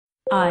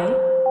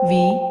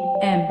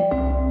IVM.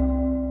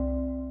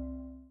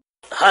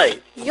 Hi,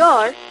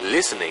 You're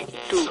listening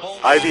to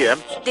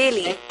IVM.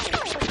 Daily.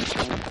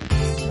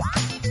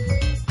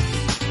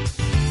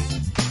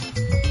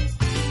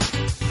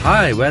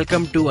 Hi,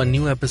 welcome to a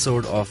new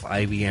episode of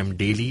IVM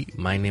Daily.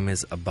 My name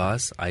is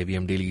Abbas.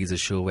 IVM Daily is a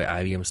show where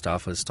IVM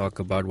staffers talk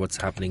about what's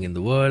happening in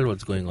the world,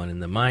 what's going on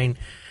in the mind.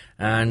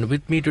 And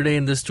with me today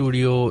in the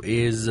studio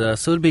is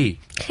Surbhi.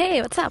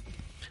 Hey, what's up?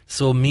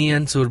 So me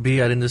and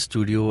Surbhi are in the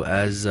studio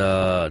as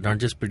not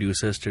just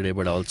producers today,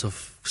 but also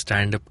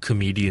stand-up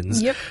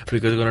comedians. Yep.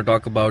 Because we're going to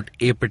talk about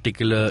a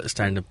particular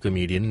stand-up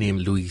comedian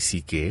named Louis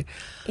C.K.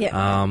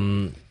 Yeah.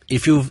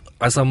 If you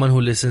are someone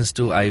who listens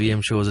to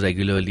IVM shows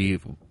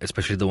regularly,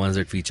 especially the ones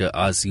that feature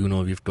us, you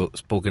know we've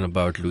spoken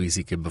about Louis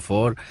C.K.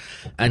 before,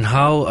 and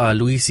how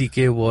Louis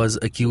C.K. was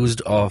accused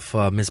of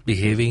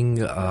misbehaving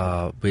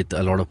with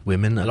a lot of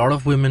women. A lot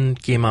of women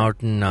came out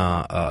and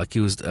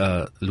accused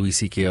Louis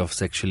C.K. of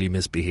sexually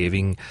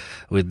misbehaving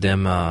with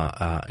them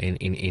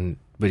in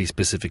very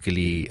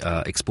specifically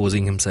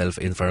exposing himself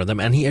in front of them.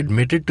 And he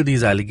admitted to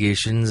these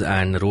allegations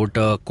and wrote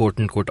a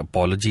quote-unquote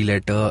apology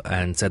letter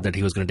and said that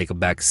he was going to take a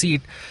back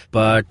seat.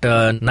 But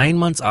 9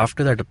 months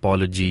after that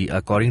apology,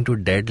 according to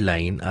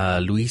Deadline,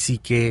 Louis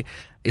C.K.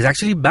 is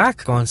actually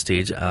back on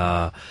stage.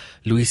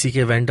 Louis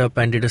C.K. went up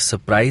and did a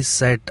surprise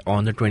set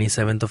on the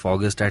 27th of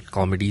August at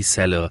Comedy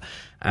Cellar.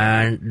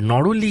 And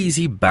not only is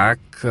he back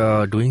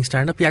doing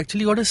stand-up, he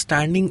actually got a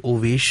standing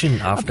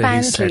ovation after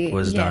his set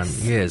was done.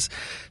 Yes.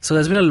 So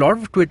there's been a lot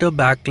of Twitter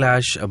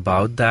backlash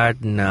about that.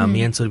 And,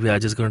 me and Surbhi are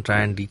just going to try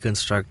and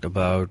deconstruct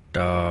about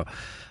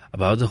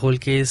the whole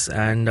case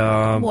and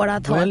What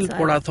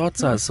our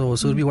thoughts are. So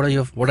Surbhi,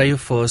 what are your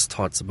first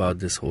thoughts about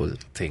this whole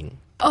thing?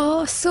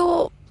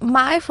 So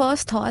my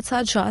first thoughts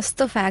are just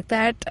the fact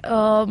that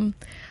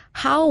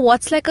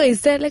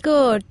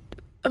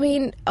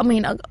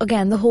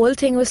again, the whole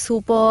thing was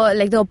super,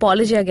 like the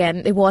apology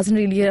again, it wasn't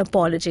really an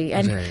apology.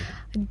 And Right.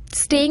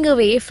 staying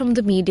away from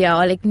the media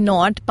or like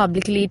not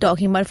publicly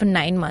talking about it for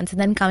 9 months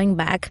and then coming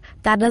back,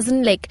 that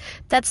doesn't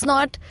that's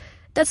not,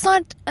 It's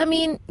not that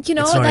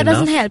doesn't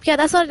enough? help. Yeah,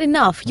 that's not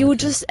enough.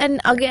 And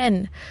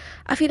again,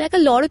 I feel like a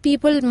lot of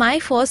people, my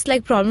first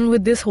problem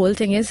with this whole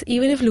thing is,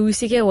 even if Louis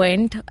C.K.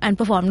 went and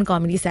performed in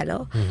Comedy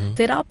Cellar,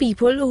 there are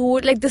people who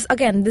would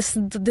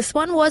this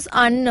one was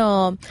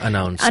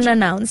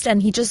unannounced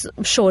and he just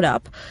showed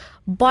up.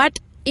 But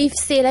if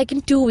say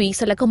in 2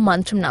 weeks or a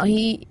month from now,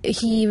 he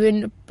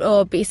even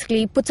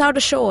basically puts out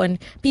a show and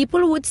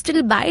people would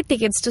still buy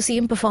tickets to see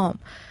him perform.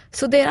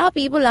 So there are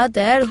people out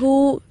there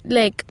who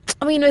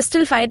we're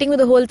still fighting with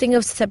the whole thing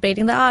of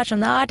separating the art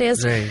from the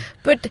artist. Right.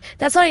 But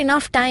that's not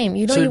enough time.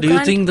 So do you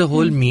think the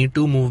whole Me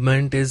Too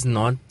movement is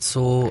not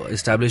so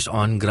established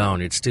on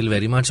ground? It's still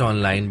very much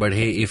online. But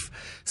hey, if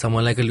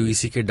someone like a Louis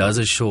C.K. does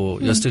a show,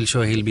 you're still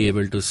sure he'll be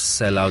able to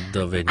sell out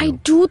the venue? I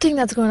do think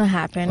that's going to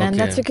happen. And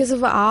that's because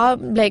of our,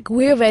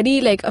 we're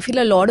very, I feel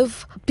a lot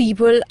of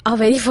people are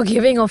very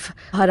forgiving of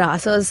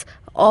harassers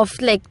of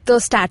the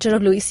stature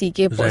of Louis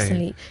C.K.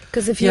 personally.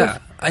 Because if you...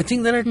 I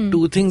think there are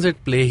two things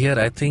at play here.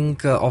 I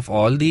think of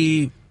all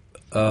the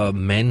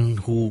men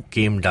who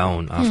came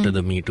down after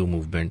the Me Too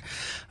movement,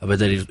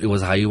 whether it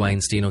was Harvey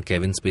Weinstein or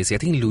Kevin Spacey, I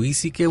think Louis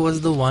C.K.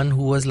 was the one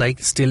who was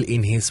still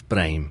in his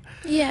prime.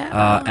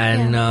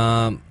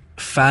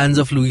 Fans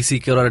of Louis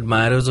C.K. or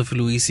admirers of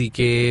Louis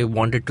C.K.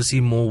 wanted to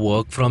see more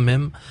work from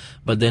him.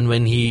 But then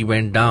when he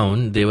went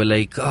down, they were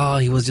like,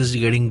 he was just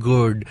getting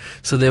good.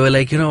 So they were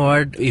like, you know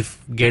what, if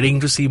getting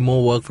to see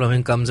more work from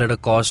him comes at a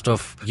cost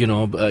of,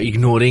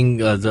 ignoring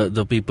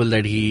the people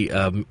that he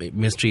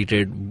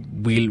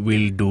mistreated,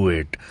 we'll do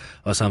it.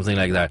 Or something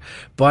like that.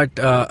 But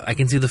I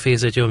can see the face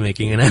that you're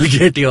making and I'll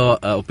get your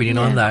opinion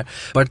on that.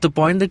 But the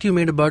point that you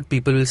made about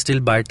people will still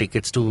buy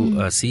tickets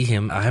to see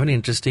him, I have an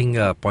interesting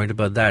point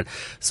about that.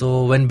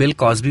 So when Bill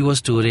Cosby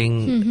was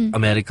touring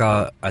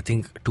America, I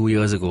think 2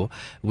 years ago,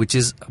 which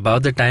is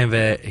about the time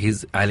where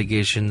his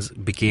allegations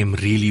became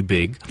really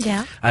big.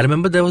 Yeah. I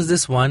remember there was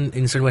this one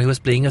incident where he was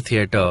playing a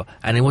theater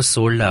and it was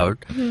sold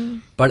out.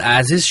 But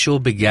as his show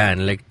began,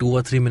 2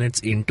 or 3 minutes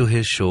into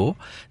his show,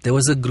 there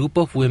was a group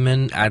of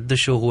women at the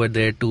show who were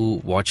there to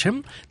watch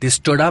him. They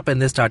stood up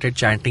and they started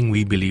chanting,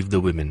 "We believe the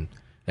women,"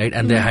 right?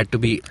 And they had to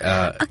be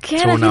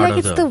thrown out of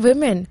it's the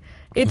women.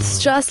 It's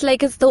just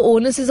it's the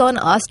onus is on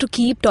us to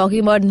keep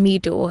talking about Me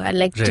Too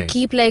and to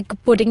keep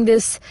putting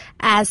this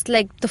as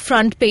the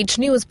front page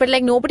news. But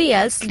nobody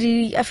else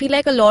really, I feel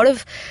a lot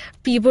of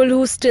people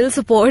who still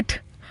support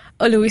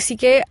Louis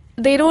C.K.,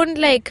 they don't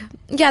they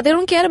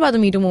don't care about the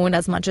Me Too movement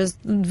as much as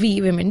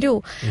we women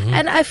do.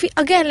 And I feel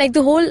again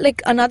the whole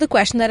another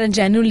question that I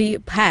genuinely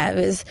have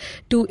is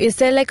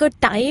there a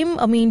time?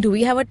 I mean, do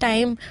we have a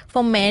time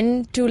for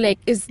men to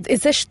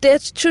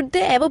should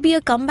there ever be a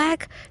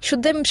comeback?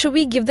 Should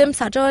we give them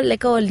such a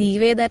a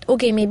leeway that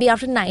okay, maybe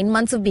after 9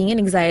 months of being in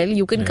exile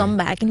you can come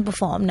back and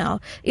perform now?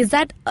 Is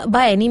that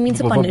by any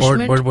means a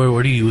punishment?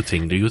 What do you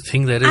think? Do you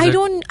think there is?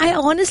 I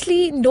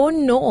honestly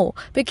don't know,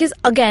 because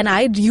again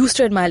I used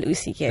to admire Louis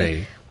C.K. Right.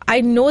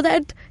 I know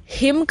that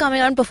him coming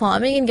out and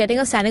performing and getting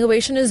a standing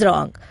ovation is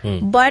wrong.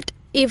 But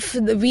if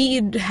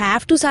we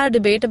have to start a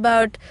debate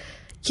about,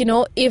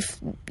 if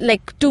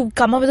like to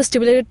come up with a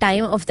stipulated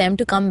time of them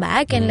to come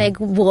back and like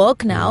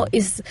work now,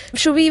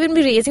 should we even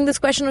be raising this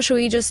question, or should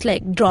we just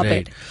like drop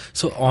it?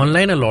 So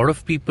online, a lot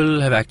of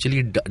people have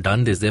actually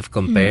done this. They've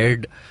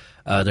compared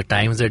the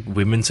times that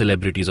women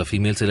celebrities or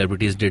female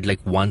celebrities did like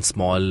one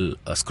small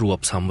screw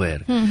up somewhere,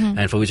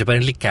 and for which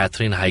apparently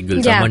Katherine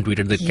Heigl, someone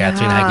tweeted that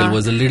Katherine Heigl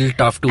was a little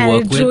tough to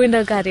work with. Ruined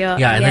her career.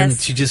 Yeah, and then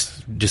she just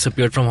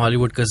disappeared from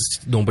Hollywood because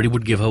nobody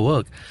would give her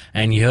work.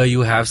 And here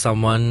you have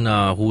someone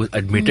who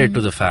admitted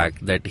to the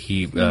fact that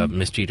he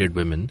mistreated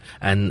women,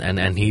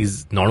 and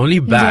he's not only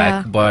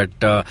back, but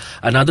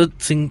another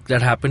thing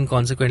that happened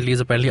consequently is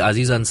apparently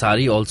Aziz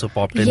Ansari also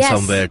popped in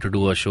somewhere to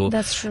do a show.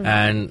 That's true.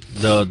 And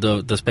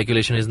the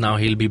speculation is now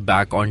he'll be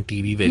back on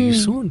TV very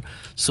soon.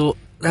 So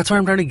that's what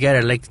I'm trying to get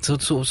at. Like,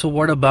 so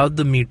what about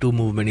the Me Too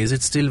movement? Is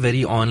it still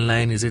very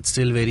online? Is it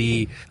still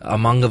very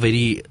among a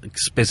very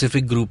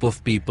specific group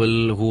of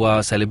people who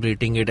are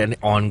celebrating it, and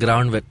on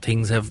ground where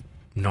things have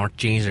not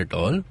changed at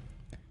all?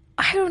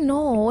 I don't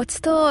know.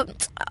 What's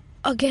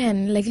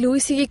again, like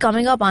Louis C.K.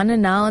 coming up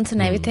unannounced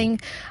and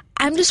everything.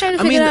 I'm just trying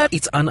to figure out.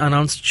 It's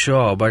unannounced,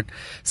 sure, but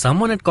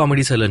someone at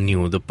Comedy Cellar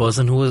knew. The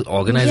person who was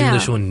organizing the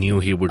show knew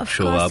he would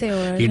show up.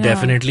 He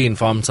definitely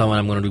informed someone,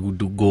 I'm going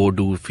to go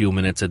do a few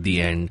minutes at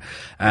the end.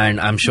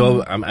 And I'm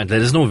sure, there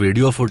is no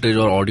video footage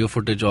or audio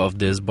footage of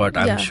this, but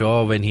I'm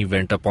sure when he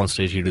went up on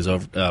stage, he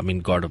deserved,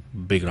 got a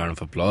big round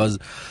of applause.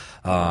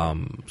 Yeah,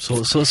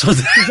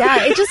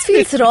 it just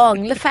feels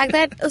wrong. The fact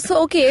that,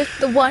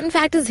 the one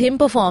fact is him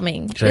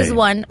performing is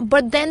one,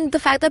 but then the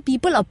fact that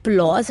people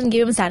applause and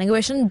give him a standing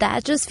ovation,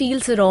 that just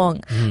feels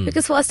wrong.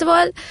 Because first of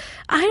all,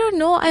 I don't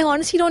know, I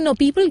honestly don't know.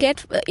 People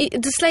get,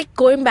 it's like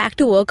going back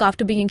to work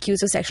after being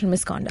accused of sexual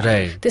misconduct.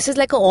 Right. This is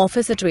like an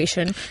office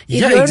situation. If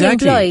you're an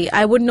employee,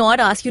 I would not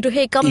ask you to,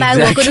 hey, come back,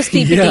 work on this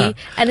PPT.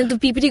 And if the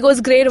PPT goes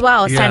great,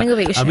 wow, standing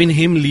ovation. I mean,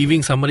 him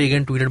leaving, somebody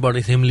again tweeted about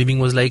it, him leaving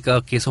was like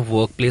a case of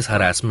workplace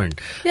harassment.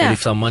 Yeah. And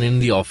if someone in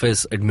the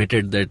office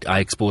admitted that I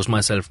exposed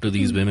myself to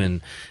these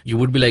women, you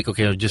would be like,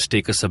 okay, I'll just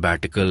take a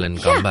sabbatical and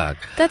come back.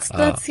 That's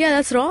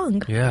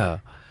wrong. Yeah.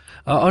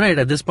 All right,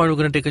 at this point, we're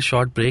going to take a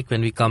short break.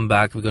 When we come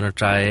back, we're going to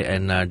try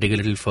and dig a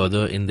little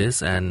further in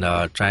this and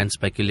try and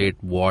speculate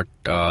what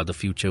the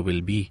future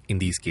will be in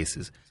these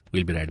cases.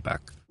 We'll be right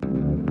back.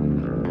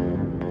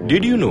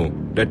 Did you know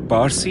that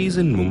Parsis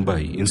in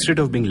Mumbai, instead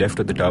of being left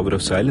at the Tower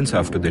of Silence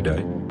after they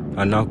die,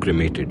 are now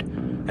cremated?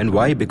 And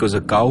why? Because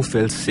a cow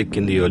fell sick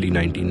in the early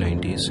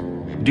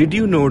 1990s. Did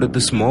you know that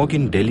the smog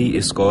in Delhi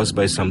is caused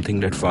by something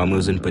that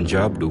farmers in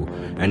Punjab do,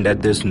 and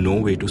that there's no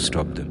way to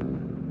stop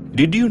them?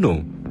 Did you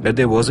know that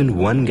there wasn't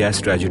one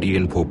gas tragedy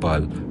in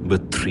Bhopal,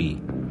 but 3?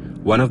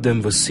 One of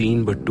them was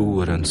seen, but 2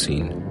 were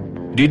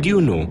unseen. Did you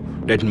know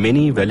that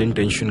many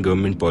well-intentioned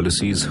government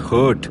policies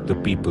hurt the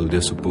people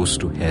they're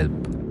supposed to help?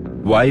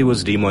 Why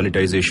was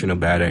demonetization a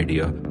bad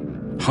idea?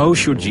 How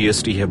should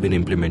GST have been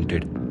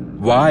implemented?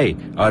 Why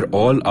are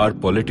all our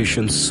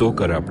politicians so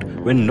corrupt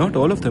when not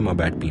all of them are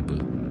bad people?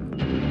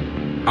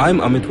 I'm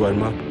Amit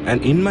Verma,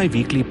 and in my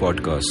weekly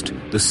podcast,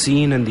 The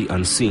Seen and the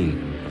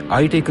Unseen,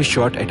 I take a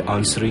shot at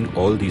answering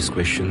all these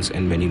questions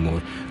and many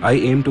more. I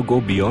aim to go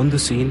beyond the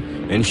seen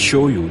and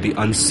show you the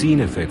unseen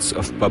effects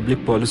of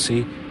public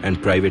policy and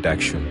private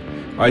action.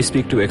 I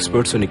speak to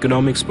experts on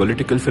economics,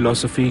 political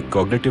philosophy,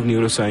 cognitive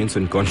neuroscience,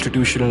 and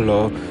constitutional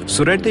law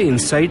so that the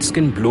insights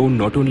can blow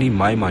not only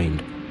my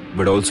mind,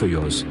 but also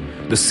yours.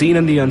 The Seen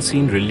and the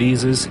Unseen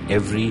releases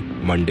every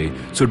Monday.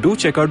 So do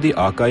check out the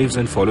archives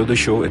and follow the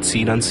show at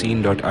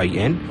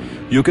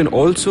seenunseen.in. You can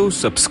also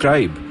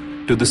subscribe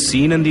to The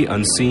Seen and the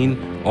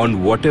Unseen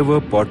on whatever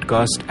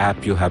podcast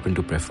app you happen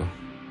to prefer.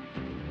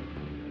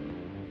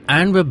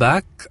 And we're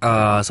back.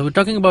 So we're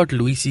talking about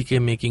Louis C.K.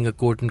 making a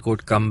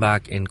quote-unquote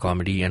comeback in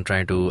comedy and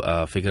trying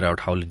to figure out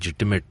how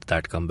legitimate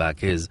that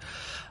comeback is.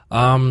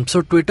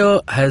 So Twitter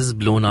has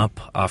blown up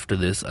after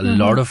this. A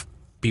lot of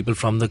people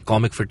from the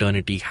comic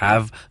fraternity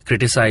have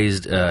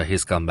criticized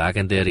his comeback,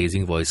 and they're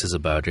raising voices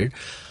about it.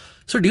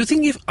 So do you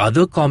think if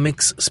other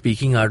comics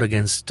speaking out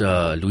against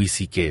Louis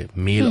C.K.,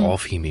 male or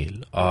female,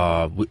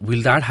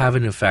 will that have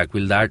an effect?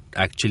 Will that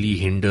actually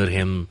hinder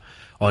him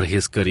or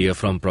his career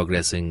from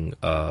progressing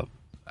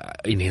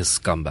in his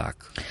comeback?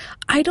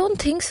 I don't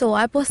think so.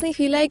 I personally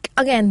feel like,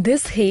 again,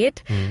 this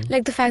hate,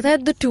 like the fact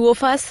that the two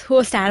of us who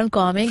are stand-up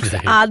comics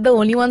are the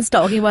only ones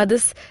talking about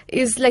this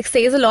is like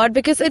says a lot,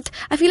 because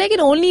I feel like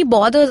it only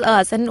bothers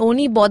us and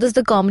only bothers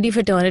the comedy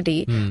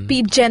fraternity.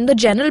 The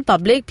general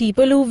public,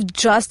 people who've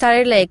just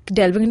started like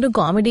delving into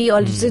comedy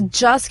or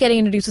just getting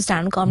introduced to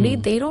stand-up comedy,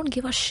 they don't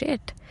give a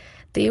shit.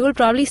 They will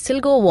probably still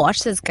go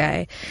watch this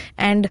guy.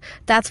 And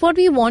that's what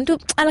we want to.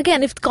 And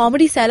again, if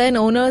Comedy Cellar and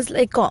owners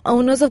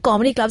of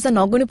comedy clubs are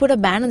not going to put a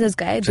ban on this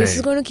guy, this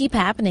is going to keep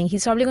happening.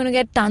 He's probably going to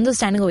get tons of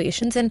standing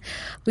ovations, and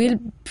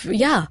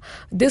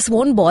this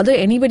won't bother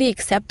anybody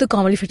except the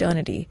comedy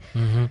fraternity.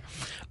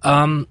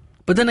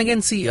 But then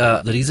again, see,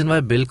 the reason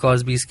why Bill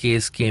Cosby's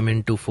case came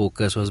into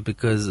focus was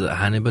because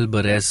Hannibal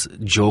Buress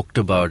joked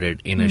about it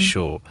in a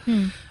show.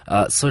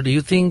 So do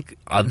you think,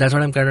 that's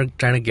what I'm kind of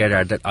trying to get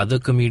at, that other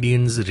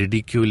comedians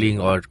ridiculing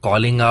or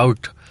calling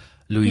out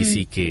Louis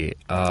C.K.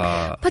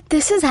 But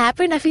this has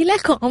happened. I feel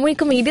like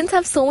comedians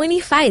have so many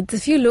fights.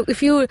 If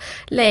you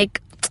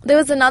there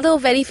was another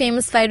very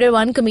famous fight where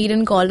one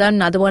comedian called out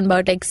another one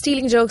about like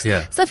stealing jokes.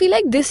 Yeah. So I feel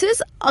like this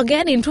is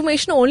again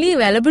information only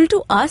available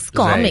to us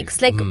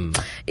comics. Right. Like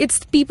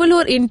it's people who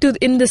are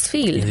in this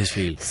field.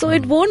 So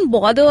it won't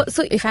bother.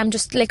 So if I'm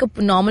just like a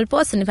normal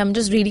person, if I'm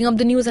just reading up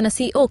the news and I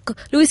see, oh,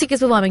 Louis C.K.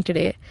 is performing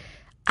today,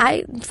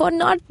 for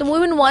not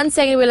even 1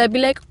 second will I be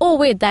like, oh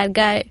wait, that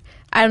guy,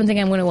 I don't think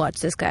I'm going to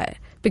watch this guy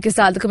because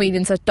the other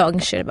comedians are talking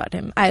shit about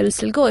him. I will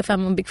still go if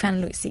I'm a big fan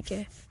of Louis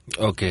C.K.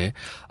 Okay.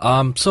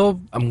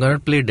 So I'm going to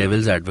play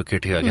devil's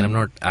advocate here. Again, I'm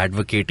not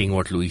advocating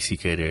what Louis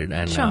C.K. did,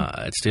 and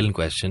it's still in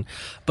question.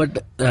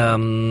 But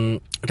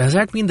does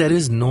that mean there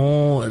is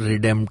no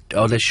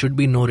or there should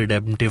be no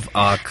redemptive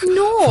arc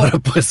for a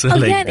person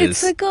like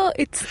this? Again,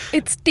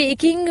 it's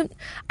taking.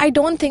 I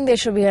don't think there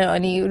should be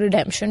any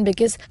redemption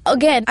because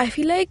again, I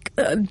feel like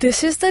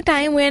this is the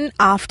time when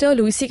after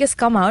Louis C.K. has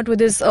come out with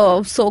his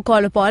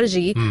so-called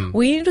apology,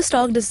 we need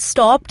to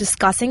stop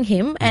discussing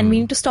him, and we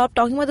need to stop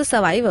talking about the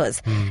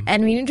survivors.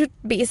 And we need to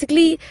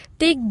basically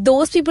take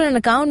those people in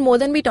account more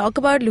than we talk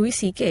about Louis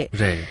C.K.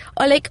 Right.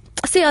 Or like,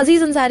 say,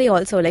 Aziz Ansari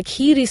also, like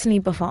he recently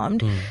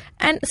performed.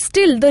 And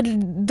still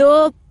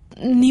the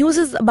news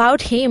is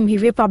about him.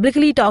 We're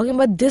publicly talking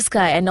about this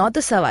guy and not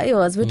the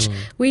survivors, which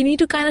we need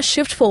to kind of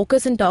shift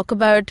focus and talk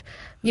about,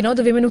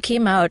 the women who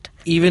came out.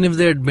 Even if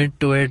they admit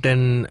to it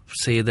and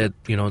say that,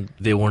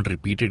 they won't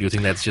repeat it, you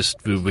think that's just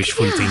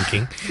wishful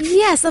thinking?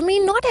 Yes. I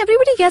mean, not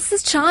everybody gets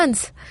this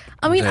chance.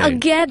 I mean,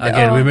 again,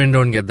 women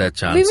don't get that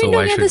chance. Women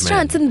don't get this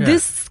chance, and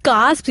this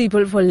scars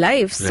people for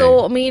life.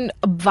 So, I mean,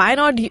 why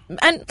not?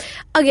 And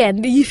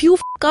again, if you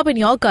fuck up in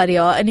your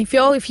career, and if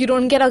you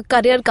don't get a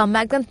career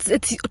comeback, then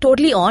it's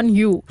totally on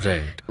you.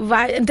 Right.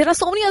 Why? There are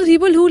so many other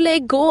people who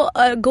like go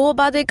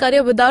about their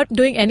career without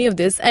doing any of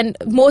this, and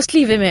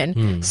mostly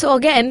women. So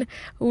again,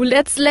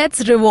 let's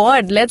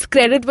reward, let's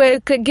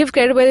give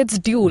credit where it's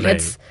due.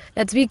 Right.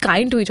 Let's be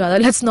kind to each other.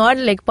 Let's not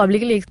like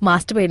publicly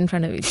masturbate in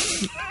front of each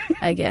other.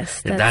 I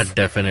guess. That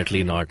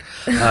definitely not.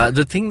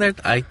 The thing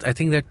that I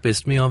think that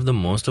pissed me off the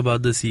most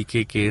about the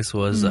CK case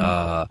was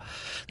that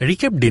he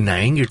kept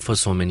denying it for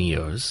so many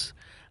years.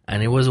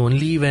 And it was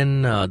only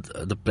when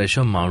the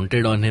pressure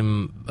mounted on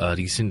him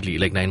recently,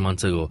 like 9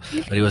 months ago,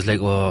 that he was like,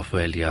 oh,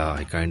 well, yeah,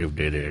 I kind of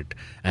did it.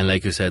 And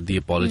like you said, the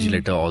apology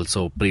letter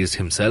also praised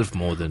himself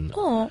more than...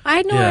 Oh, I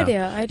had no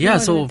idea.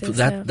 So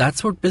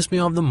that's what pissed me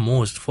off the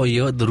most. For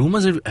years, the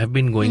rumors have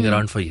been going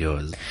around for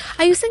years.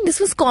 Are you saying this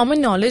was common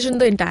knowledge in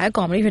the entire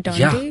comedy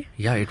fraternity?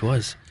 Yeah, it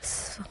was.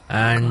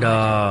 And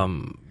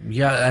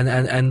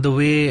and the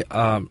way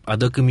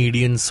other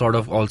comedians sort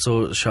of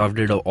also shoved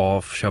it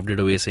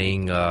away,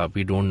 saying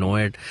we don't know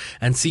it.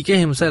 And CK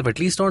himself, at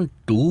least on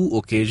 2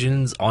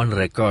 occasions on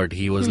record,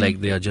 he was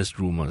like, they are just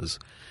rumors.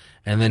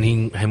 And then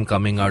him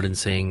coming out and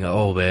saying,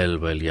 oh,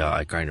 well, yeah,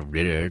 I kind of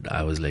did it.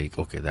 I was like,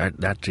 okay,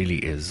 that really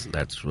is.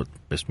 That's what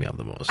pissed me off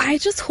the most. I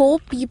just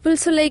hope people,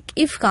 so like,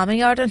 if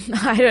coming out, and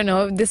I don't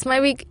know, this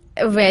might be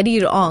very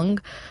wrong,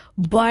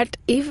 but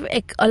if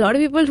a lot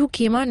of people who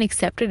came out and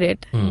accepted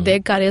it, their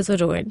careers were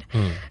ruined.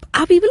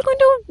 Are people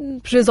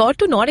going to resort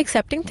to not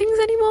accepting things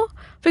anymore?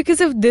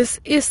 Because if this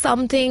is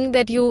something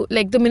that you,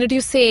 like the minute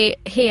you say,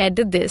 hey, I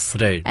did this,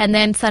 right, and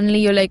then suddenly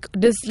you're like,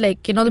 this,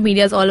 like, the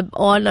media is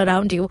all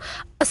around you.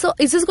 So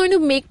is this going to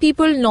make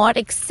people not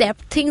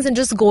accept things and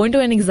just go into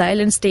an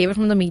exile and stay away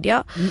from the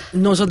media?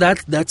 No, so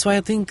that's why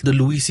I think the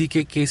Louis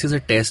C.K. case is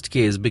a test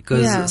case,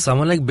 because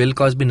someone like Bill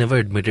Cosby never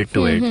admitted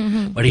to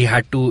it, but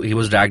he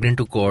was dragged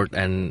into court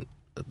and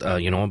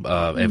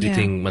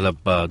everything,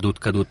 doodh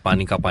ka doodh,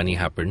 pani ka pani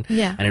happened,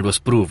 and it was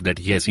proved that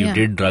yes, you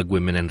did drug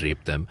women and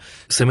rape them.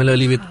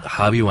 Similarly with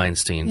Harvey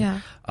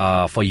Weinstein,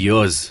 for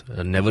years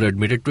never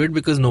admitted to it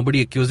because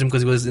nobody accused him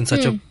because he was in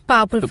such a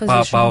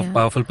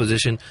powerful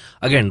position.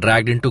 Again,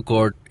 dragged into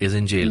court, is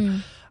in jail.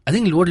 I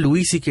think what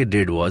Louis C.K.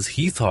 did was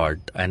he thought,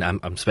 and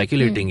I'm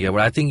speculating here,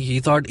 but I think he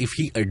thought if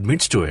he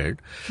admits to it,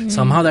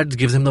 somehow that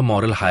gives him the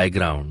moral high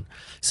ground,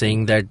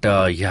 saying that,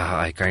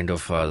 I kind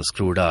of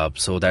screwed up,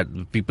 so that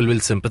people will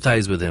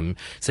sympathize with him,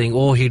 saying,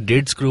 oh, he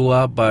did screw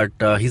up, but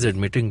he's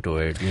admitting to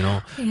it,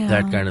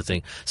 that kind of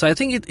thing. So I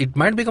think it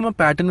might become a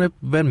pattern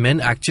where men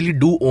actually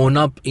do own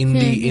up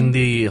in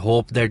the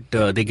hope that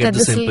they get the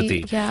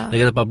sympathy. They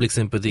get the public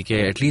sympathy.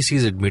 At least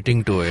he's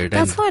admitting to it.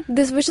 That's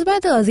which is why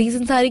the Aziz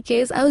Ansari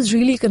case, I was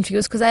really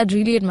confused because I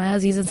really admire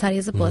Aziz Ansari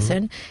as a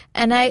person.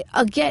 And that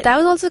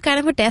was also kind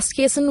of a test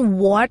case in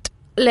what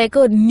like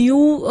a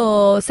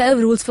new set of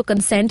rules for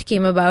consent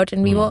came about,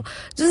 and we were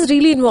just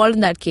really involved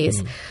in that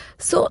case.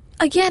 So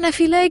again, I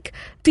feel like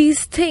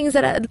these things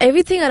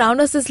everything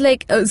around us is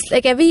like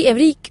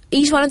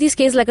each one of these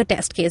cases like a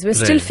test case. We're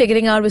still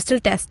figuring out, we're still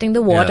testing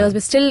the waters, we're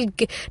still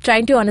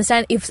trying to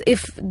understand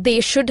if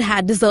they should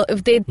have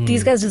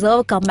these guys deserve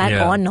a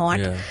comeback or not.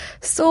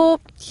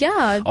 So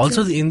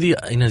also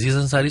in Aziz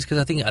Ansari's case,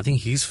 I think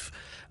he's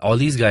all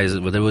these guys,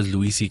 whether it was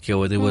Louis C.K. or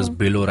whether it was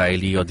Bill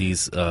O'Reilly or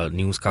these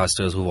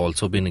newscasters who've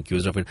also been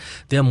accused of it,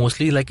 they are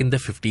mostly like in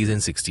their 50s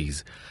and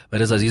 60s.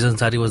 Whereas Aziz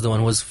Ansari was the one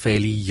who was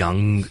fairly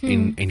young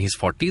in his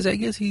 40s, I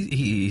guess.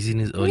 He's in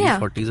his early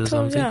 40s or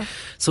something. Yeah.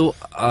 So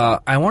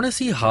I want to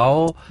see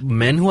how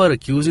men who are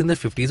accused in their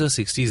 50s or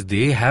 60s,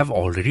 they have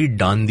already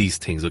done these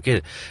things,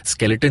 okay?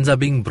 Skeletons are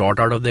being brought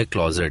out of their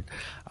closet.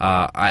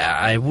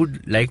 I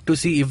would like to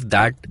see if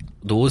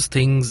those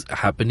things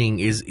happening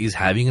is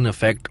having an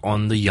effect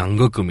on the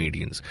younger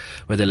comedians.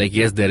 Whether like,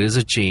 yes, there is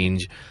a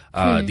change.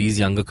 These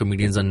younger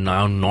comedians are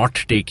now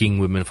not taking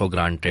women for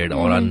granted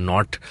or are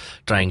not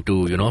trying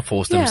to,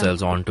 force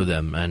themselves onto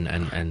them.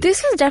 And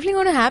this is definitely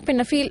going to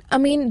happen. I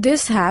mean,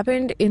 this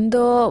happened in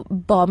the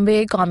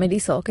Bombay comedy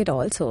circuit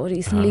also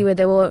recently, where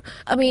there were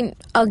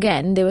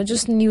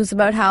just news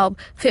about how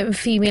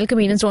female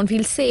comedians don't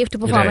feel safe to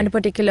perform in a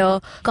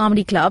particular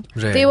comedy club.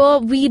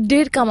 We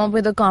did come up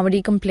with a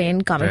comedy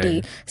complaint committee.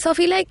 So I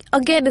feel like,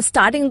 again, it's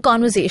starting a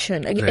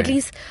conversation. At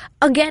least,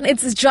 again,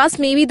 it's just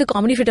maybe the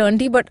comedy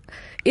fraternity, but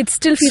it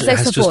still feels like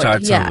support.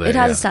 It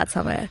has to start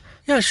somewhere.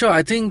 Yeah, sure.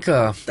 I think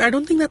I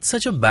don't think that's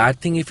such a bad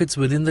thing if it's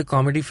within the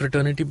comedy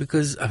fraternity,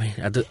 because I mean,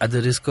 at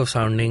the risk of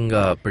sounding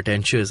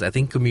pretentious, I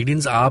think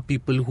comedians are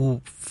people who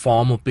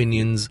form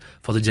opinions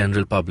for the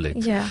general public.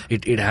 Yeah.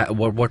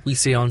 What we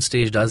say on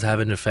stage does have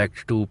an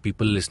effect to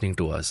people listening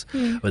to us,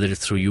 whether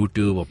it's through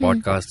YouTube or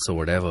podcasts or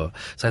whatever.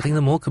 So I think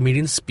the more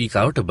comedians speak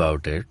out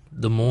about it,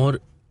 the more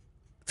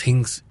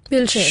things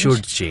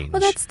should change.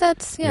 Well,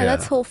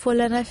 that's hopeful,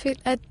 and I feel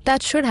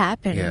that should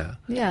happen.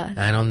 Yeah.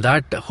 And on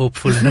that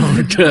hopeful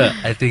note,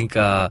 I think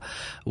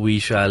we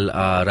shall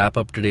wrap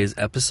up today's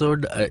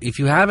episode. If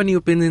you have any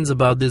opinions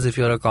about this, if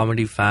you're a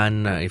comedy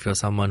fan, if you're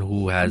someone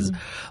who has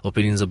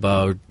opinions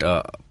about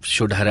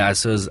should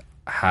harassers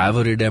have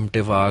a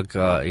redemptive arc,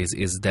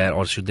 is there,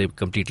 or should they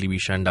completely be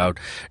shunned out,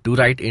 do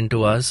write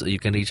into us. You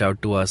can reach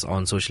out to us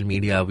on social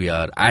media. We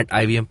are at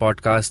IVM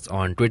Podcasts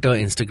on Twitter,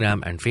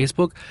 Instagram and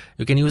Facebook.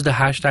 You can use the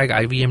hashtag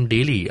IVM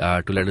Daily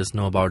to let us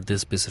know about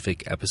this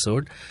specific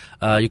episode.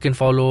 You can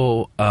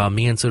follow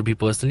me and Surbhi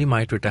personally.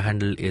 My Twitter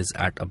handle is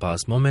at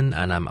Abbas Momin,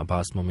 and I'm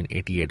Abbas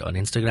Momin88 on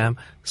Instagram.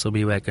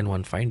 Surbhi, where can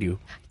one find you?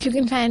 You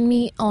can find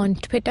me on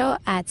Twitter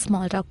at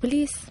Small Talk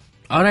Police.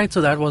 Alright,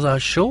 so that was our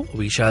show.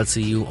 We shall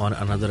see you on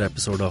another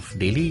episode of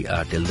Daily.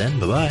 Till then,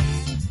 bye-bye.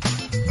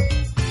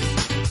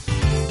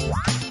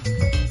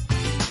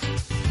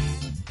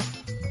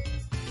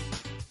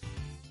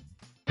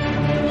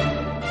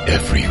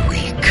 Every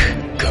week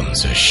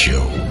comes a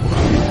show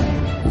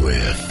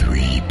where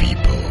three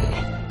people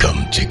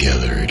come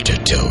together to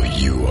tell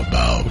you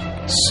about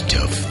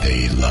stuff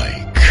they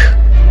like.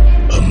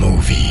 A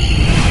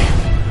movie,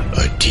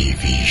 a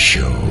TV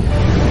show,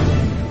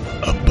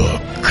 a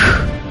book,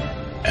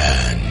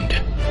 and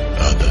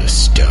other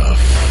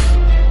stuff.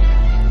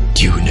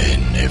 Tune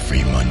in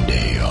every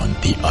Monday on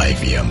the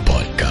IVM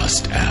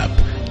Podcast app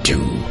to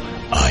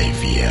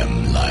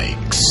IVM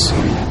Likes.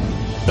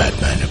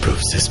 Batman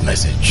approves this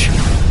message.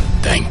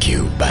 Thank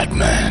you,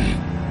 Batman.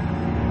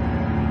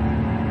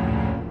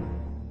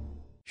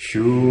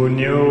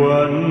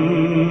 Shunyavan,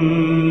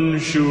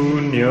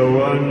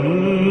 Shunyavan,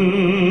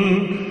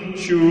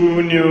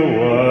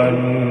 Shunyavan,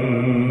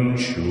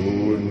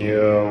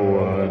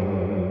 Shunyavan.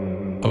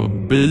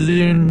 $1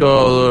 billion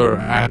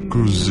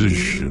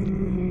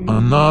acquisition.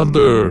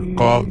 Another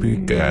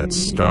copycat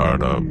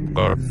startup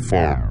got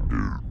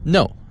formed.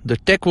 No, the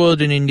tech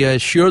world in India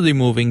is surely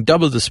moving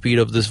double the speed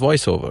of this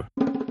voiceover.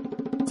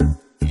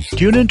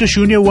 Tune in to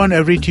Shunya One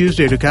every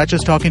Tuesday to catch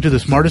us talking to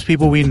the smartest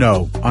people we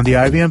know on the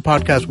IVM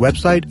Podcast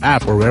website,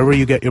 app, or wherever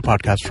you get your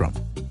podcasts from.